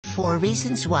4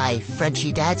 reasons why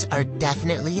Frenchie dads are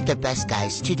definitely the best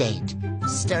guys to date.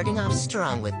 Starting off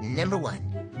strong with number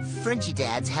 1. Frenchie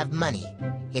dads have money.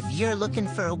 If you're looking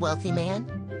for a wealthy man,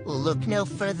 look no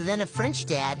further than a French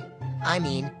dad. I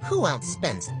mean, who else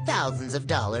spends thousands of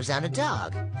dollars on a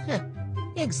dog?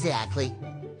 Exactly.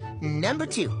 Number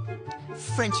 2.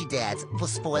 Frenchie dads will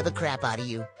spoil the crap out of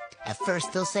you. At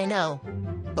first they'll say no,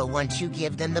 but once you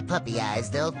give them the puppy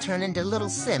eyes, they'll turn into little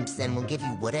simps and will give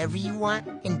you whatever you want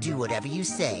and do whatever you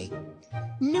say.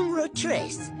 Numero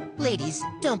tres. Ladies,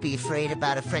 don't be afraid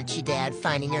about a Frenchie dad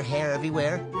finding your hair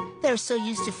everywhere. They're so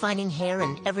used to finding hair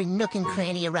in every nook and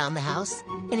cranny around the house,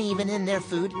 and even in their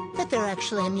food, that they're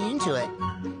actually immune to it.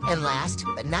 And last,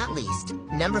 but not least,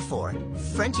 number 4.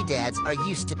 Frenchie dads are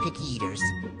used to picky eaters.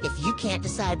 If you can't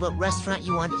decide what restaurant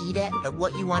you want to eat at or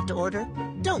what you want to order,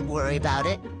 don't worry about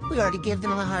it. We already give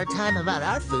them a hard time about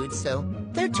our food, so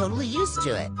they're totally used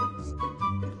to it.